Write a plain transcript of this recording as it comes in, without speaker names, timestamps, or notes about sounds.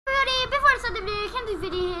before I start the video, can this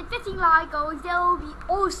video hit 15 likes, guys? That will be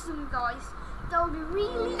awesome, guys. That will be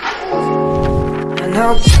really awesome. And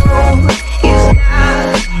I'll go is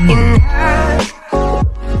not in her.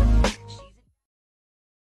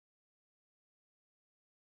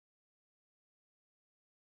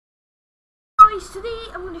 Guys, today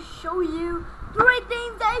I'm going to show you 3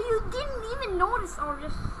 things that you didn't even notice or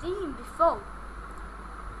just seen before.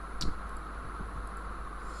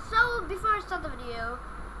 So before I start the video,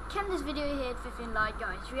 can this video hit 15 likes,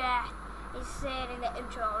 guys? Yeah, it's said in the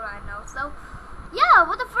intro right now. So yeah,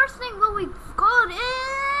 well, the first thing what we got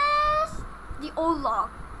is the old log.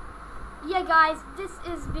 Yeah, guys, this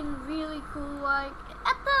has been really cool. Like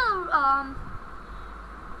at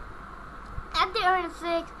the Arena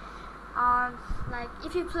 6, like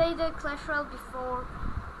if you played the Clash Royale before,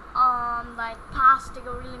 like past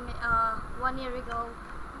ago, really 1 year ago,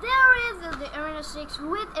 there is the Arena 6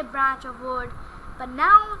 with a branch of wood, but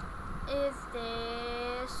now is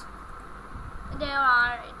this. There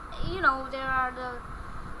are the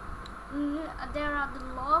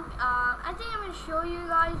log. I think I'm gonna show you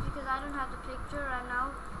guys because I don't have the picture right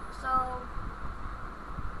now. So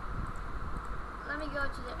let me go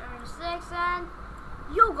to the Arena 6 and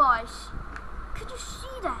yo guys, could you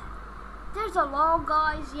see that? There's a log,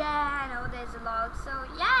 guys. Yeah, I know there's a log. So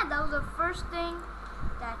yeah, that was the first thing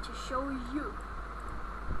that to show you.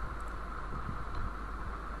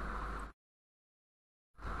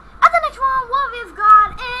 And the next one, what we've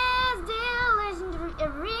got is the legendary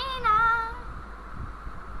arena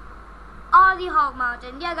or the Hog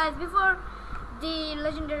Mountain. Yeah, guys, before the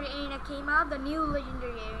legendary arena came out, the new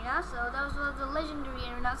legendary arena, so that was the legendary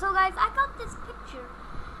arena. So guys, I got this picture.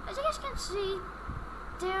 As you guys can see,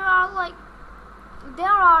 there are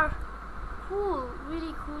cool,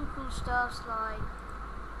 really cool stuffs. Like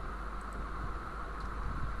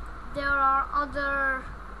there are other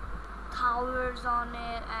towers on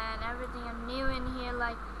it and everything new in here,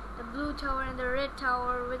 like the blue tower and the red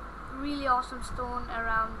tower with really awesome stone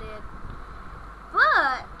around it.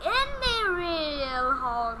 But in the real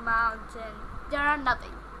Hog Mountain, there are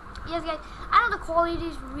nothing. Yes, guys, I know the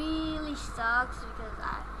quality really sucks because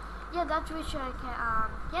that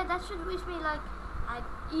should wish me like I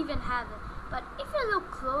even have it. But if you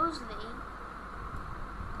look closely,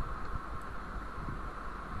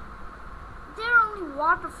 there are only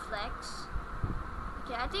water flecks.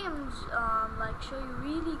 Okay, I think I'm like show you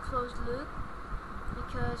really close look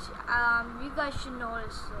because you guys should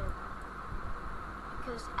notice it.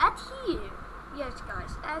 Because at here, yes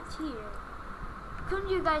guys, at here, couldn't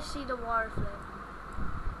you guys see the water fleck?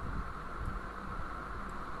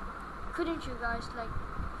 Couldn't you guys? Like,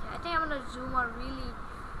 yeah, I think I'm gonna zoom out, really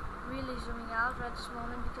zooming out right this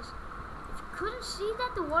moment, because if you couldn't see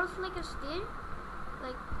that the water fleck is there,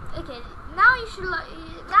 like, okay, now you should like,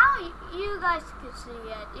 now you guys could see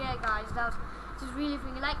it. Yeah, guys, that was just really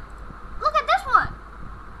freaking. Like, look at this one.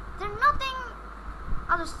 There's nothing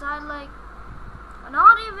other side, like,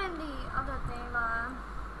 not even the other thing,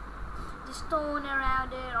 the stone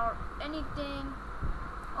around it or anything.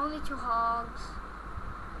 Only 2 hogs.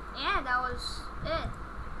 Yeah, that was it.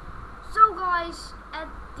 So guys, at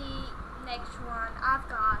the next one, I've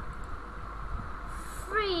got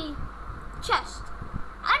free chest.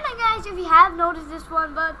 I don't know guys if you have noticed this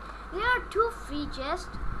one, but there are 2 free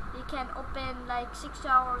chests. You can open like 6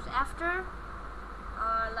 hours after,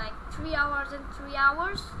 like 3 hours and 3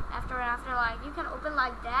 hours after, like you can open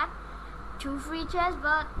like that 2 free chests.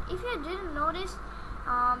 But if you didn't notice,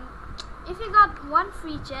 if you got 1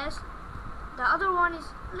 free chest, the other one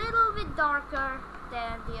is a little bit darker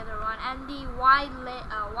than the other one, and the white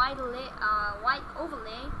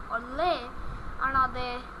overlay or lay are not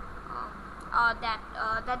there. That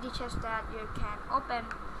the chest that you can open.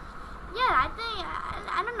 Yeah,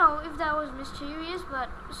 I don't know if that was mysterious, but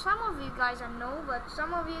some of you guys know, but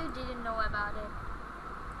some of you didn't know about it.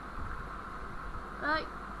 Like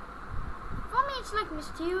for me, it's like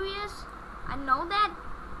mysterious. I know that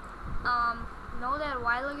a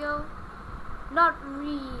while ago, not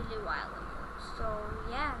really a while ago. So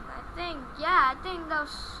yeah, I think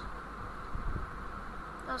that's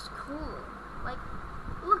cool. Like,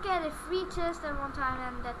 look at a free test at one time,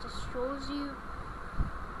 and that just shows you.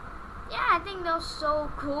 Yeah, I think that was so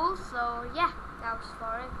cool. So yeah, that was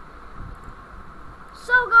for it.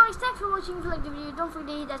 So guys, thanks for watching. If you liked the video, don't forget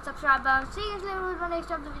to hit that subscribe button. See you guys later with my next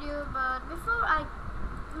time of the video. But before I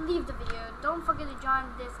leave the video, don't forget to join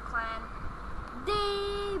this clan,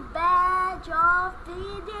 the badge of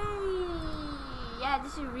the day. Yeah,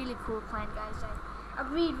 this is a really cool clan, guys. I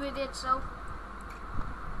agreed with it, so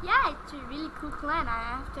yeah, it's a really cool clan. I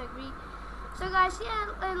have to agree. So guys, see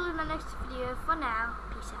you later in my next video. For now.